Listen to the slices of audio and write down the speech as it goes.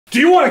Do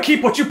you want to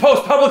keep what you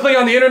post publicly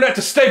on the internet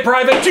to stay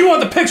private? Do you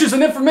want the pictures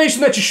and information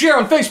that you share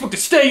on Facebook to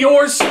stay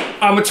yours?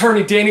 I'm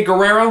attorney Danny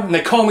Guerrero, and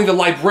they call me the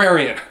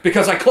librarian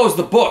because I closed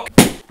the book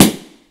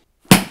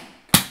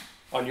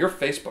on your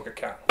Facebook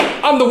account.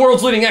 I'm the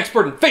world's leading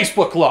expert in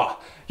Facebook law.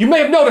 You may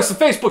have noticed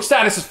the Facebook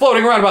status is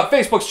floating around about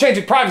Facebook's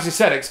changing privacy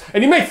settings,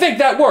 and you may think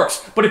that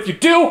works, but if you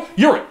do,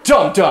 you're a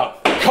dum-dum.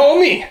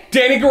 Call me,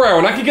 Danny Guerrero,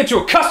 and I can get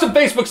you a custom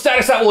Facebook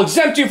status that will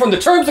exempt you from the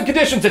terms and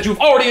conditions that you've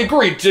already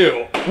agreed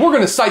to. We're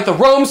gonna cite the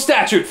Rome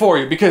statute for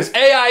you because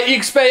AI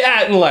expe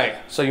attenlay,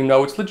 so you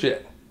know it's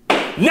legit.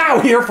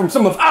 Now hear from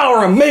some of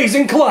our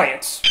amazing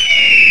clients.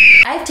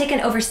 I've taken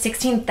over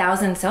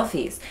 16,000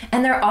 selfies,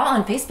 and they're all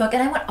on Facebook,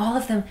 and I want all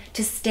of them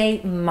to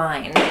stay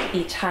mine.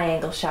 Each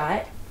high-angle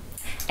shot,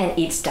 and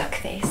each duck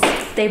face.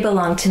 They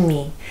belong to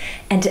me,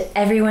 and to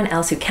everyone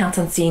else who counts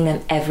on seeing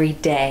them every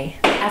day.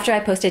 After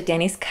I posted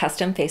Danny's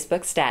custom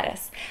Facebook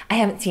status, I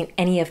haven't seen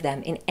any of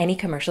them in any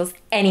commercials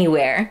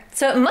anywhere,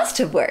 so it must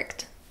have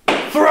worked.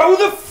 Throw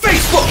the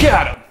Facebook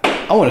at him!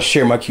 I want to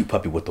share my cute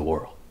puppy with the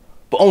world,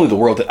 but only the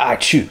world that I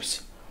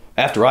choose.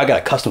 After I got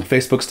a custom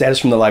Facebook status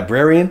from the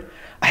librarian,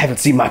 I haven't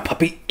seen my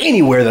puppy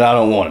anywhere that I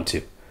don't want him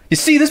to. You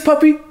see this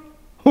puppy?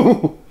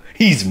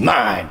 He's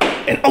mine,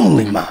 and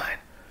only mine,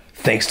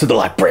 thanks to the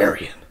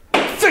librarian.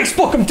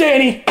 Facebook him,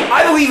 Danny!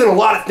 I believe in a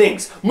lot of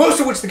things, most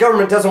of which the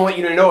government doesn't want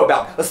you to know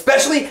about,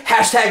 especially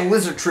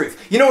 #LizardTruth.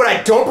 You know what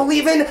I don't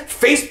believe in?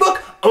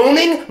 Facebook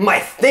owning my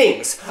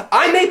things.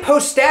 I may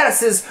post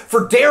statuses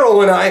for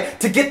Daryl and I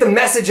to get the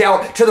message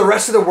out to the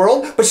rest of the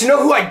world, but you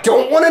know who I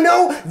don't want to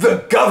know?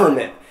 The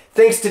government.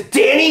 Thanks to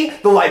Danny,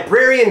 the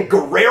librarian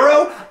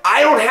Guerrero,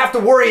 I don't have to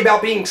worry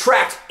about being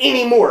tracked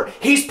anymore.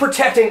 He's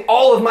protecting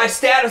all of my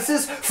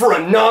statuses for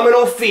a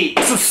nominal fee.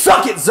 So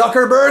suck it,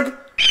 Zuckerberg!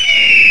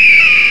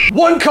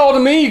 One call to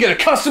me, you get a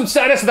custom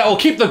status that will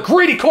keep the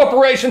greedy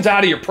corporations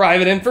out of your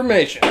private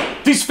information.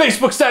 These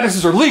Facebook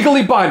statuses are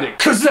legally binding,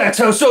 cause that's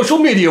how social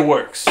media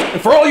works.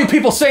 And for all you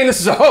people saying this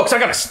is a hoax, I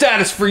got a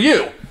status for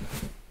you.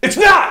 It's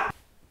not!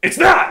 It's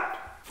not!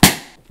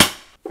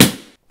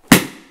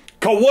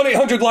 Call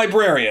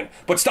 1-800-LIBRARIAN,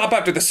 but stop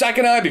after the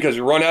second I because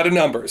you run out of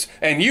numbers.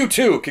 And you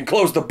too can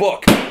close the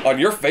book on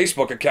your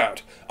Facebook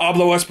account.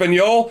 Hablo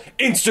Espanol,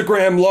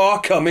 Instagram law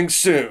coming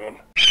soon.